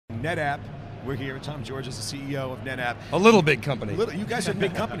NetApp, we're here. Tom Georges is the CEO of NetApp. A little big company. You guys are a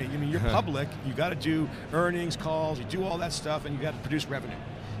big company. I mean, you're public. You got to do earnings calls. You do all that stuff, and you got to produce revenue,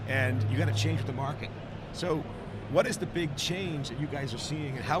 and you got to change with the market. So, what is the big change that you guys are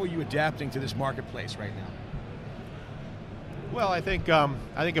seeing, and how are you adapting to this marketplace right now? Well, I think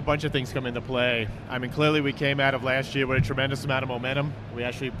a bunch of things come into play. I mean, clearly we came out of last year with a tremendous amount of momentum. We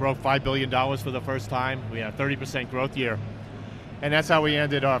actually broke $5 billion for the first time. We had a 30% growth year, and that's how we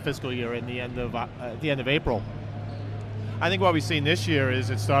ended our fiscal year at the end of April. I think what we've seen this year is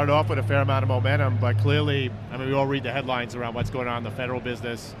it started off with a fair amount of momentum, but clearly, I mean, we all read the headlines around what's going on in the federal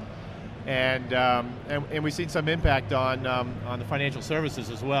business, and we've seen some impact on the financial services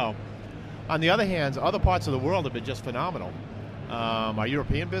as well. On the other hand, other parts of the world have been just phenomenal. Our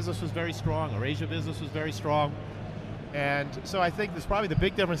European business was very strong, our Asia business was very strong, and so I think there's probably the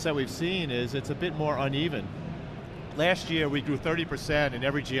big difference that we've seen is it's a bit more uneven. Last year we grew 30% and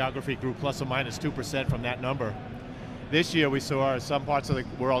every geography grew plus or minus 2% from that number. This year we saw some parts of the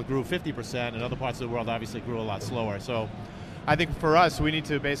world grew 50% and other parts of the world obviously grew a lot slower. So I think for us we need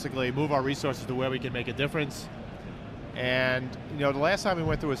to basically move our resources to where we can make a difference. And you know, the last time we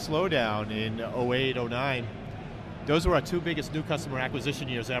went through a slowdown in 08, 09, those were our two biggest new customer acquisition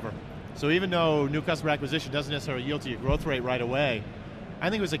years ever. So even though new customer acquisition doesn't necessarily yield to your growth rate right away, I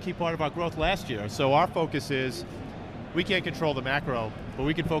think it was a key part of our growth last year. So our focus is, we can't control the macro, but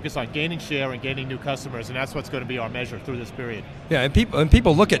we can focus on gaining share and gaining new customers, and that's what's going to be our measure through this period. Yeah, and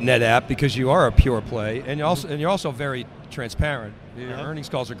people look at NetApp because you are a pure play, and you're also very transparent. Your earnings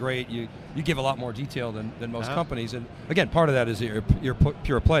calls are great. You give a lot more detail than most companies, and again, part of that is your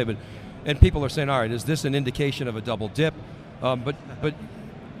pure play. And people are saying, all right, is this an indication of a double dip? But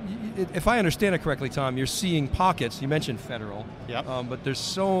if I understand it correctly, Tom, you're seeing pockets. You mentioned federal, but there's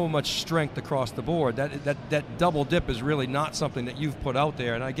so much strength across the board that double dip is really not something that you've put out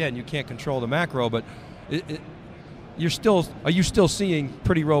there. And again, you can't control the macro, but are you still seeing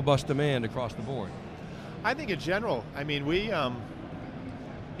pretty robust demand across the board? I think in general, I mean, we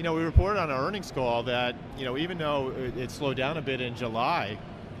reported on our earnings call that even though it slowed down a bit in July,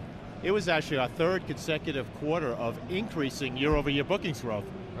 it was actually our third consecutive quarter of increasing year-over-year bookings growth.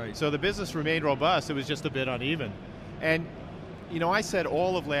 Right. So the business remained robust. It was just a bit uneven. And I said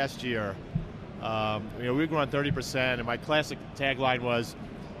all of last year, we were growing 30%, and my classic tagline was,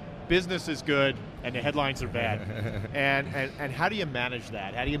 business is good and the headlines are bad. and how do you manage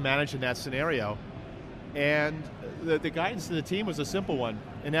that? How do you manage in that scenario? And the guidance to the team was a simple one,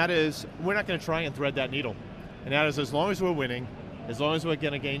 and that is, we're not going to try and thread that needle. And that is, as long as we're winning, as long as we're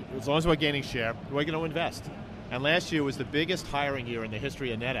gaining share, we're going to invest. And last year was the biggest hiring year in the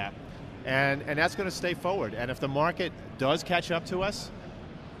history of NetApp. And that's going to stay forward. And if the market does catch up to us,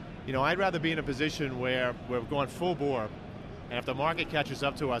 I'd rather be in a position where we're going full bore. And if the market catches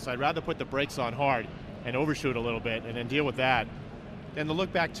up to us, I'd rather put the brakes on hard and overshoot a little bit and then deal with that, than to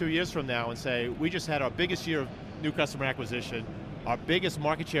look back 2 years from now and say, we just had our biggest year of new customer acquisition, our biggest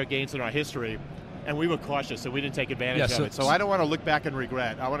market share gains in our history, and we were cautious and we didn't take advantage of it. So I don't want to look back and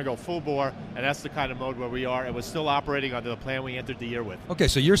regret. I want to go full bore, and that's the kind of mode where we are, and we're still operating under the plan we entered the year with. Okay,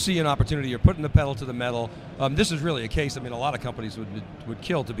 so you're seeing opportunity, you're putting the pedal to the metal. This is really a case, I mean, a lot of companies would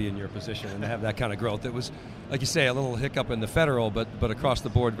kill to be in your position and have that kind of growth. It was, like you say, a little hiccup in the federal, but across the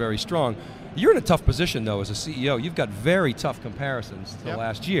board very strong. You're in a tough position, though, as a CEO. You've got very tough comparisons to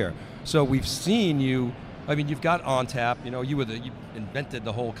last year. So we've seen you, I mean, you've got ONTAP, you invented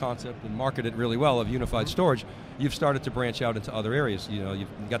the whole concept and marketed really well of unified storage. You've started to branch out into other areas.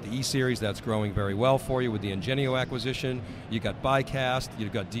 You've got the E-Series that's growing very well for you with the Ingenio acquisition. You've got Bycast,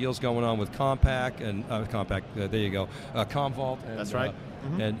 you've got deals going on with Compaq, and there you go, Commvault. And, that's right.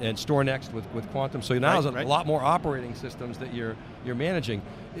 And StoreNext with Quantum. So now there's a lot more operating systems that you're managing.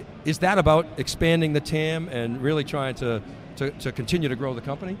 Is that about expanding the TAM and really trying to continue to grow the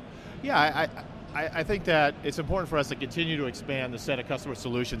company? Yeah, I think that it's important for us to continue to expand the set of customer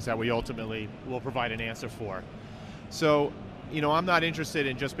solutions that we ultimately will provide an answer for. So, I'm not interested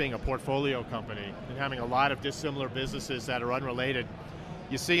in just being a portfolio company and having a lot of dissimilar businesses that are unrelated.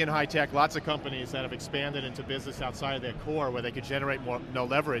 You see in high tech lots of companies that have expanded into business outside of their core where they could generate no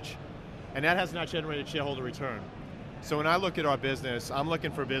leverage, and that has not generated shareholder return. So when I look at our business, I'm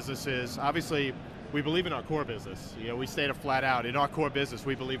looking for businesses, obviously we believe in our core business. We stated flat out, in our core business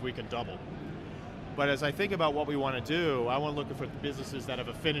we believe we can double. But as I think about what we want to do, I want to look for businesses that have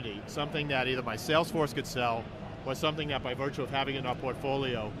affinity, something that either my sales force could sell, or something that by virtue of having in our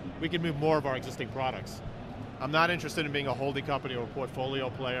portfolio, we can move more of our existing products. I'm not interested in being a holding company or a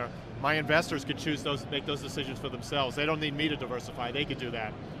portfolio player. My investors could make those decisions for themselves. They don't need me to diversify, they could do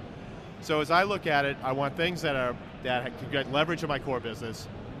that. So as I look at it, I want things that can get leverage in my core business,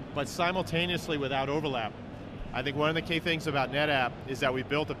 but simultaneously without overlap. I think one of the key things about NetApp is that we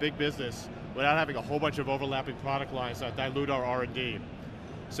built a big business without having a whole bunch of overlapping product lines that dilute our R&D.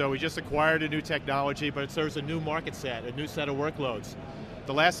 So we just acquired a new technology, but it serves a new market set, a new set of workloads.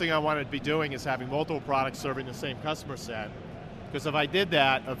 The last thing I wanted to be doing is having multiple products serving the same customer set. Because if I did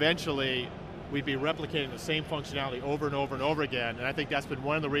that, eventually we'd be replicating the same functionality over and over and over again, and I think that's been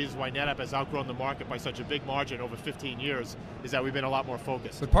one of the reasons why NetApp has outgrown the market by such a big margin over 15 years, is that we've been a lot more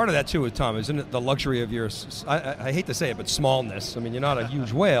focused. But part of that too, Tom, isn't it the luxury of your, I hate to say it, but smallness. I mean, you're not a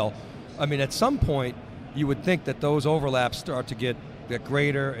huge whale. I mean, at some point, you would think that those overlaps start to get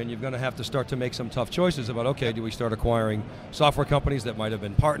greater, and you're going to have to start to make some tough choices about, okay, do we start acquiring software companies that might have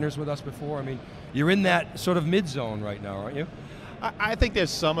been partners with us before? I mean, you're in that sort of mid-zone right now, aren't you? I think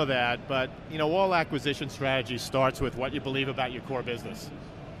there's some of that, but all acquisition strategy starts with what you believe about your core business.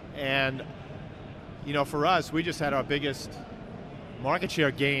 And for us, we just had our biggest market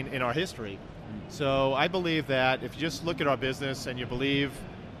share gain in our history. So I believe that if you just look at our business and you believe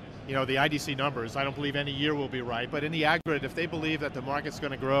the IDC numbers, I don't believe any year will be right, but in the aggregate, if they believe that the market's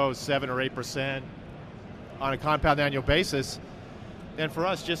going to grow 7 or 8% on a compound annual basis, then for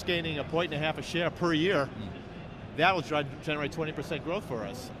us, just gaining 1.5 points a share per year, that will generate 20% growth for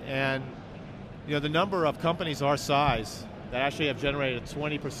us. And the number of companies our size that actually have generated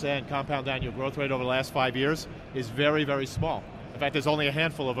 20% compound annual growth rate over the last 5 years is very, very small. In fact, there's only a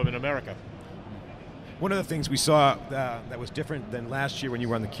handful of them in America. One of the things we saw that was different than last year when you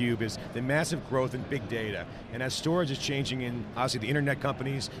were on theCUBE is the massive growth in big data. And as storage is changing in, obviously, the internet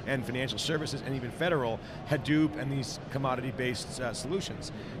companies and financial services and even federal, Hadoop and these commodity-based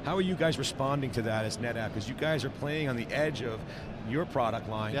solutions. How are you guys responding to that as NetApp? Because you guys are playing on the edge of your product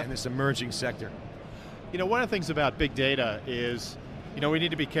line in this emerging sector. One of the things about big data is, we need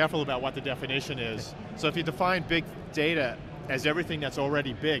to be careful about what the definition is. So if you define big data as everything that's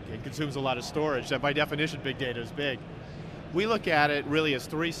already big and consumes a lot of storage, then by definition big data is big. We look at it really as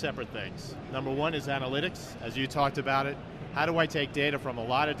 3 separate things. Number 1 is analytics, as you talked about it. How do I take data from a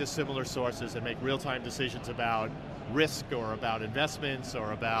lot of dissimilar sources and make real-time decisions about risk or about investments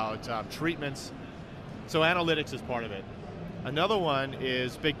or about treatments? So analytics is part of it. Another one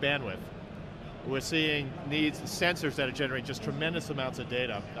is big bandwidth. We're seeing sensors that are generating just tremendous amounts of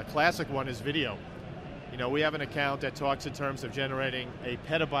data. A classic one is video. We have an account that talks in terms of generating a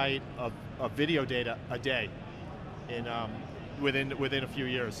petabyte of video data a day within a few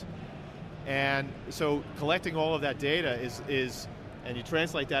years. And so collecting all of that data and you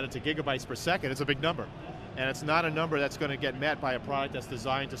translate that into gigabytes per second, it's a big number. And it's not a number that's going to get met by a product that's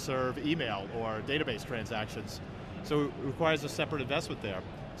designed to serve email or database transactions. So it requires a separate investment there.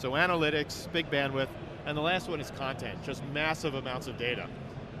 So analytics, big bandwidth, and the last one is content, just massive amounts of data.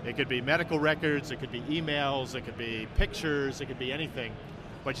 It could be medical records, it could be emails, it could be pictures, it could be anything.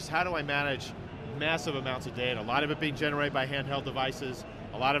 But just how do I manage massive amounts of data? A lot of it being generated by handheld devices,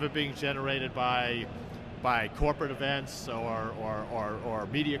 a lot of it being generated by corporate events or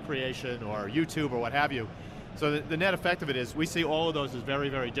media creation or YouTube or what have you. So the net effect of it is we see all of those as very,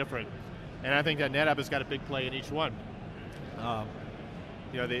 very different. And I think that NetApp has got a big play in each one.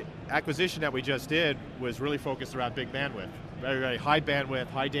 The acquisition that we just did was really focused around big bandwidth. Very, very high bandwidth,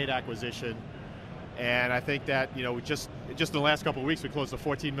 high data acquisition. And I think that, just in the last couple of weeks, we closed a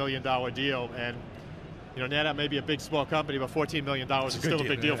 $14 million deal. And, NetApp may be a big, small company, but $14 million is still a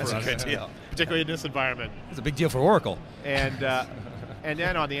big deal for us. That's a good deal. Particularly in this environment. It's a big deal for Oracle. And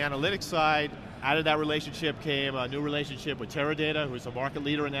then on the analytics side, out of that relationship came a new relationship with Teradata, who's a market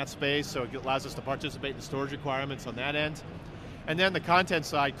leader in that space, so it allows us to participate in the storage requirements on that end. And then the content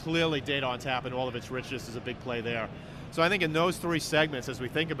side, clearly data on tap and all of its richness is a big play there. So I think in those 3 segments, as we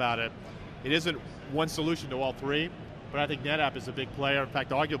think about it, it isn't one solution to all 3, but I think NetApp is a big player. In fact,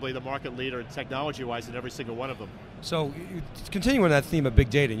 arguably the market leader technology-wise in every single one of them. So continuing that theme of big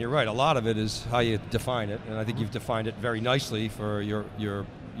data, and you're right, a lot of it is how you define it, and I think you've defined it very nicely for your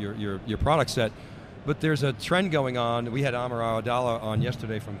product set. But there's a trend going on. We had Amar Awadallah on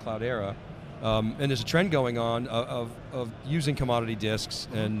yesterday from Cloudera, and there's a trend going on of using commodity disks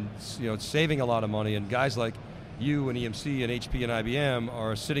and saving a lot of money, and guys like you and EMC and HP and IBM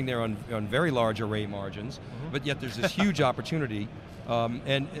are sitting there on very large array margins, but yet there's this huge opportunity,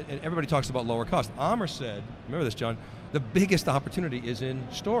 and everybody talks about lower cost. Amar said, remember this, John, the biggest opportunity is in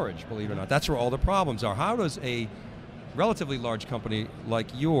storage, believe it or not. That's where all the problems are. How does a relatively large company like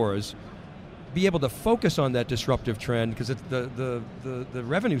yours be able to focus on that disruptive trend, because the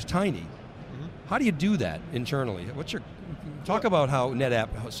revenue's tiny? How do you do that internally? Talk about how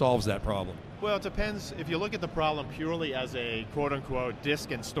NetApp solves that problem. Well, it depends. If you look at the problem purely as a quote-unquote disk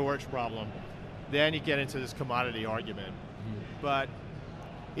and storage problem, then you get into this commodity argument. But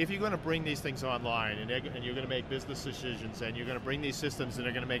if you're going to bring these things online and you're going to make business decisions and you're going to bring these systems and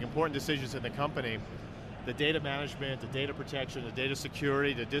they're going to make important decisions in the company, the data management, the data protection, the data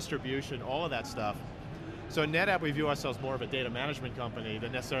security, the distribution, all of that stuff. So in NetApp, we view ourselves more of a data management company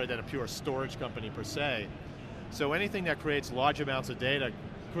than necessarily than a pure storage company per se. So anything that creates large amounts of data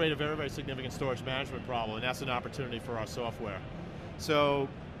create a very, very significant storage management problem, and that's an opportunity for our software. So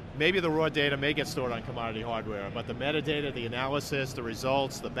maybe the raw data may get stored on commodity hardware, but the metadata, the analysis, the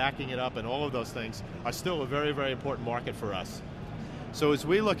results, the backing it up, and all of those things are still a very, very important market for us. So as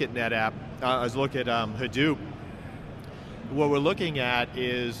we look at NetApp, as we look at Hadoop, what we're looking at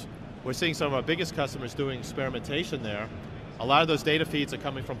is we're seeing some of our biggest customers doing experimentation there. A lot of those data feeds are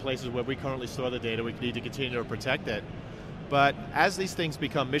coming from places where we currently store the data. We need to continue to protect it. But as these things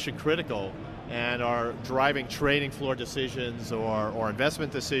become mission critical and are driving trading floor decisions or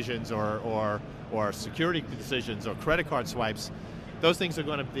investment decisions or security decisions or credit card swipes, those things are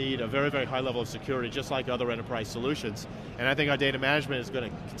going to need a very, very high level of security, just like other enterprise solutions. And I think our data management is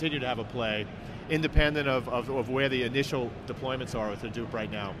going to continue to have a play, independent of where the initial deployments are with Hadoop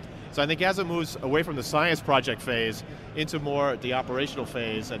right now. So I think as it moves away from the science project phase into more the operational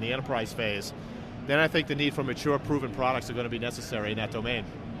phase and the enterprise phase, then I think the need for mature, proven products are going to be necessary in that domain.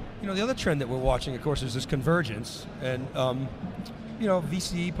 You know, the other trend that we're watching, of course, is this convergence. And, you know,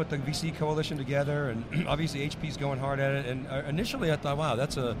 VCE put the VCE coalition together, and obviously HP's going hard at it. And initially I thought, wow,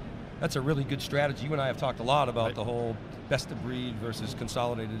 that's a really good strategy. You and I have talked a lot about the whole best of breed versus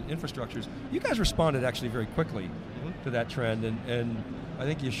consolidated infrastructures. You guys responded actually very quickly to that trend, and I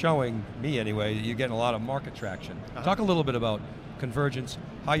think you're showing me anyway that you're getting a lot of market traction. Talk a little bit about convergence,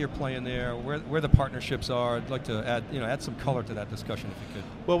 how you're playing there, where the partnerships are. I'd like to add some color to that discussion if you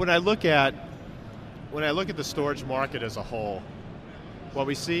could. Well, when I look at the storage market as a whole, what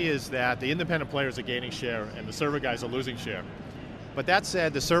we see is that the independent players are gaining share and the server guys are losing share. But that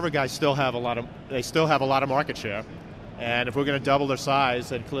said, the server guys still have a lot of market share, and if we're going to double their size,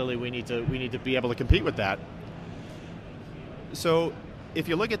 then clearly we need to be able to compete with that. So if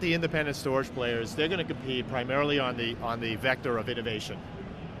you look at the independent storage players, they're going to compete primarily on the vector of innovation.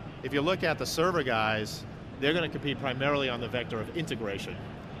 If you look at the server guys, they're going to compete primarily on the vector of integration.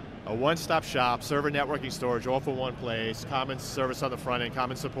 A one-stop shop, server networking storage, all for one place, common service on the front end,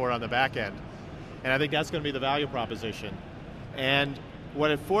 common support on the back end. And I think that's going to be the value proposition. And what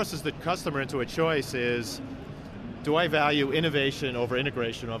it forces the customer into a choice is, do I value innovation over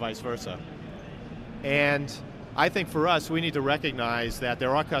integration or vice versa? And I think for us, we need to recognize that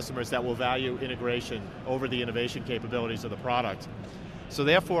there are customers that will value integration over the innovation capabilities of the product. So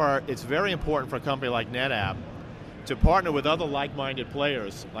therefore, it's very important for a company like NetApp to partner with other like-minded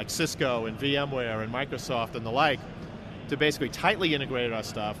players like Cisco and VMware and Microsoft and the like, to basically tightly integrate our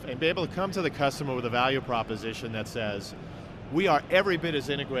stuff and be able to come to the customer with a value proposition that says, we are every bit as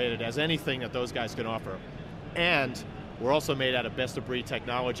integrated as anything that those guys can offer. And we're also made out of best-of-breed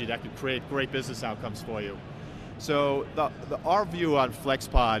technology that can create great business outcomes for you. So our view on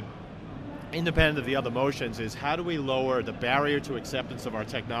FlexPod, independent of the other motions, is how do we lower the barrier to acceptance of our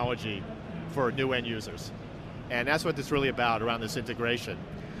technology for new end users? And that's what it's really about around this integration.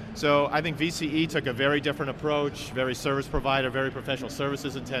 So I think VCE took a very different approach, very service provider, very professional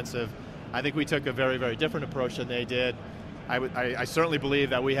services intensive. I think we took a very, very different approach than they did. I certainly believe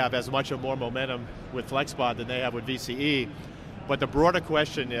that we have as much or more momentum with FlexPod than they have with VCE. But the broader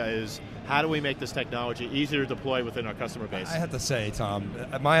question is, how do we make this technology easier to deploy within our customer base? I have to say, Tom,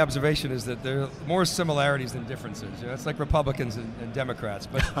 my observation is that there are more similarities than differences. You know, it's like Republicans and Democrats,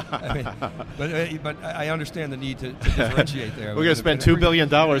 but but I understand the need to differentiate there. We're going to spend $2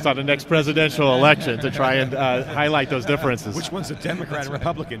 billion on the next presidential election to try and highlight those differences. Which one's a Democrat and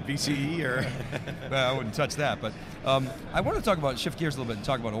Republican, VCE or? Well, I wouldn't touch that, but I want to shift gears a little bit and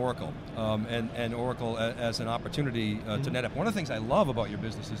talk about Oracle and Oracle as an opportunity to NetApp. One of the things I love about your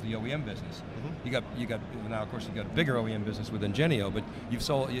business is the OEM business. You got now, of course, you've got a bigger OEM business with Ingenio, but you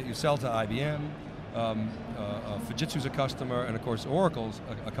sell to IBM. Fujitsu's a customer, and of course Oracle's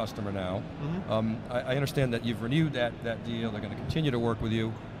a customer now. I understand that you've renewed that deal. They're going to continue to work with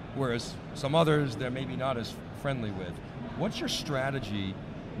you, whereas some others they're maybe not as friendly with. What's your strategy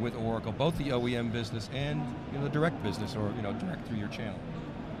with Oracle, both the OEM business and the direct business, or direct through your channel?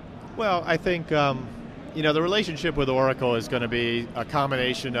 Well, I think the relationship with Oracle is going to be a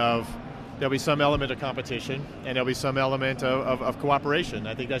combination of, there'll be some element of competition and there'll be some element of cooperation.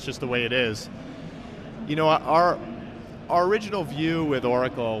 I think that's just the way it is. Our original view with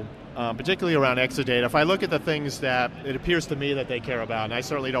Oracle, particularly around Exadata, if I look at the things that it appears to me that they care about, and I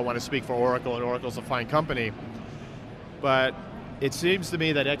certainly don't want to speak for Oracle, and Oracle's a fine company, but it seems to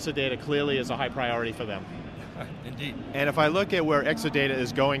me that Exadata clearly is a high priority for them. Indeed. And if I look at where Exadata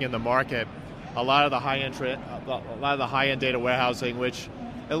is going in the market, a lot of the high-end data warehousing, which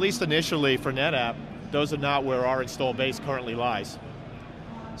at least initially for NetApp, those are not where our install base currently lies.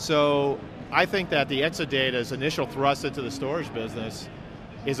 So I think that the Exadata's initial thrust into the storage business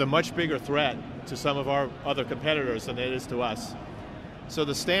is a much bigger threat to some of our other competitors than it is to us. So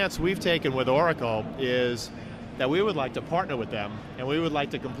the stance we've taken with Oracle is that we would like to partner with them, and we would like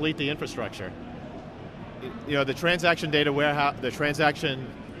to complete the infrastructure. You know, the transaction data warehouse, the transaction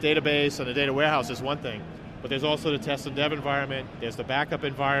database and the data warehouse is one thing, but there's also the test and dev environment, there's the backup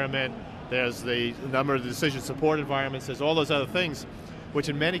environment, there's the number of decision support environments, there's all those other things, which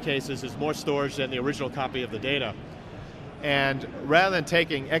in many cases is more storage than the original copy of the data. And rather than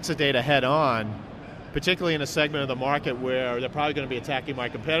taking Exadata head on, particularly in a segment of the market where they're probably going to be attacking my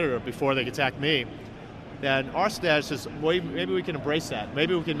competitor before they attack me, then our status is, maybe we can embrace that.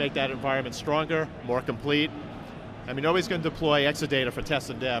 Maybe we can make that environment stronger, more complete. I mean, nobody's going to deploy Exadata for test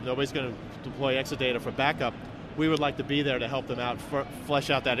and dev. Nobody's going to deploy Exadata for backup. We would like to be there to help them out, flesh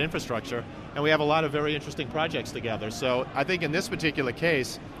out that infrastructure. And we have a lot of very interesting projects together. So I think in this particular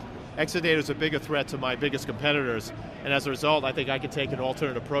case, Exadata is a bigger threat to my biggest competitors. And as a result, I think I can take an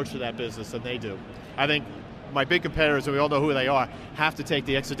alternate approach to that business than they do. I think my big competitors, and we all know who they are, have to take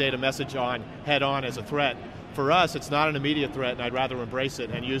the Exadata message on head on as a threat. For us, it's not an immediate threat, and I'd rather embrace it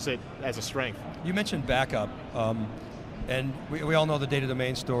and use it as a strength. You mentioned backup, and we all know the data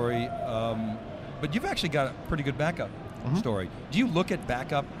domain story, but you've actually got a pretty good backup story. Do you look at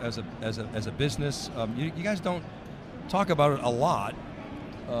backup as a business? You guys don't talk about it a lot,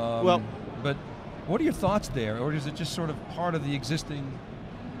 but what are your thoughts there, or is it just sort of part of the existing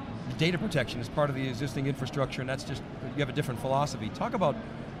data protection, is part of the existing infrastructure, and that's just, you have a different philosophy? Talk about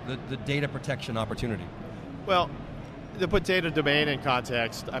the data protection opportunity. Well, to put data domain in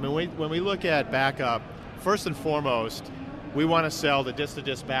context, I mean, when we look at backup, first and foremost, we want to sell the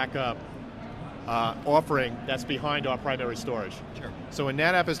disk-to-disk backup offering that's behind our primary storage. Sure. So when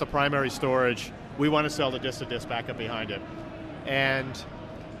NetApp is the primary storage, we want to sell the disk-to-disk backup behind it. And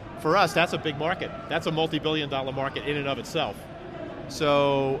for us, that's a big market. That's a multi-billion-dollar market in and of itself.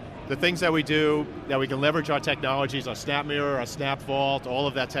 So the things that we do, that we can leverage our technologies, our SnapMirror, our SnapVault, all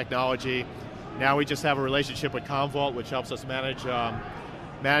of that technology. Now we just have a relationship with Commvault, which helps us manage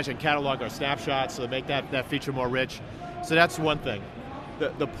and catalog our snapshots, so to make that feature more rich. So that's one thing.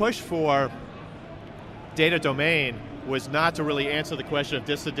 The push for data domain was not to really answer the question of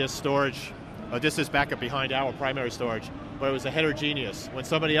disk-to-disk storage, or disk-to-disk backup behind our primary storage, but it was a heterogeneous. When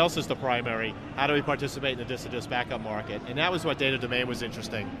somebody else is the primary, how do we participate in the disk-to-disk backup market? And that was what data domain was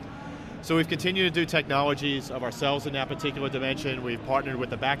interesting. So we've continued to do technologies of ourselves in that particular dimension. We've partnered with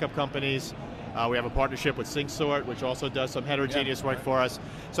the backup companies. We have a partnership with SyncSort, which also does some heterogeneous work for us.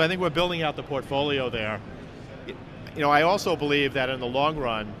 So I think we're building out the portfolio there. You know, I also believe that in the long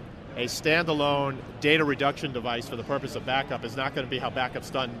run, a standalone data reduction device for the purpose of backup is not going to be how backup's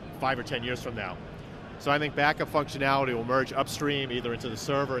done 5 or 10 years from now. So I think backup functionality will merge upstream, either into the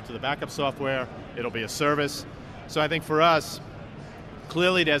server, into the backup software. It'll be a service. So I think for us,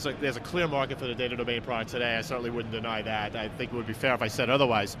 clearly there's a clear market for the data domain product today. I certainly wouldn't deny that. I think it would be fair if I said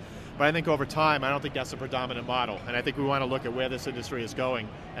otherwise. But I think over time, I don't think that's the predominant model. And I think we want to look at where this industry is going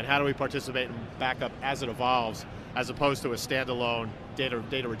and how do we participate in backup as it evolves, as opposed to a standalone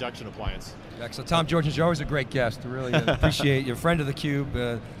data reduction appliance. Excellent. Tom Georgens, you're always a great guest. I really appreciate you. A friend of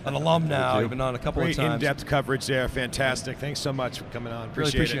theCUBE, an alum now. You've been on a couple of times. Great in-depth coverage there. Fantastic. Thanks so much for coming on. Really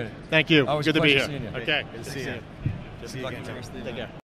appreciate it. Thank you. Always Good to be here. seeing you. Okay. Good to see you. Good luck. Take care.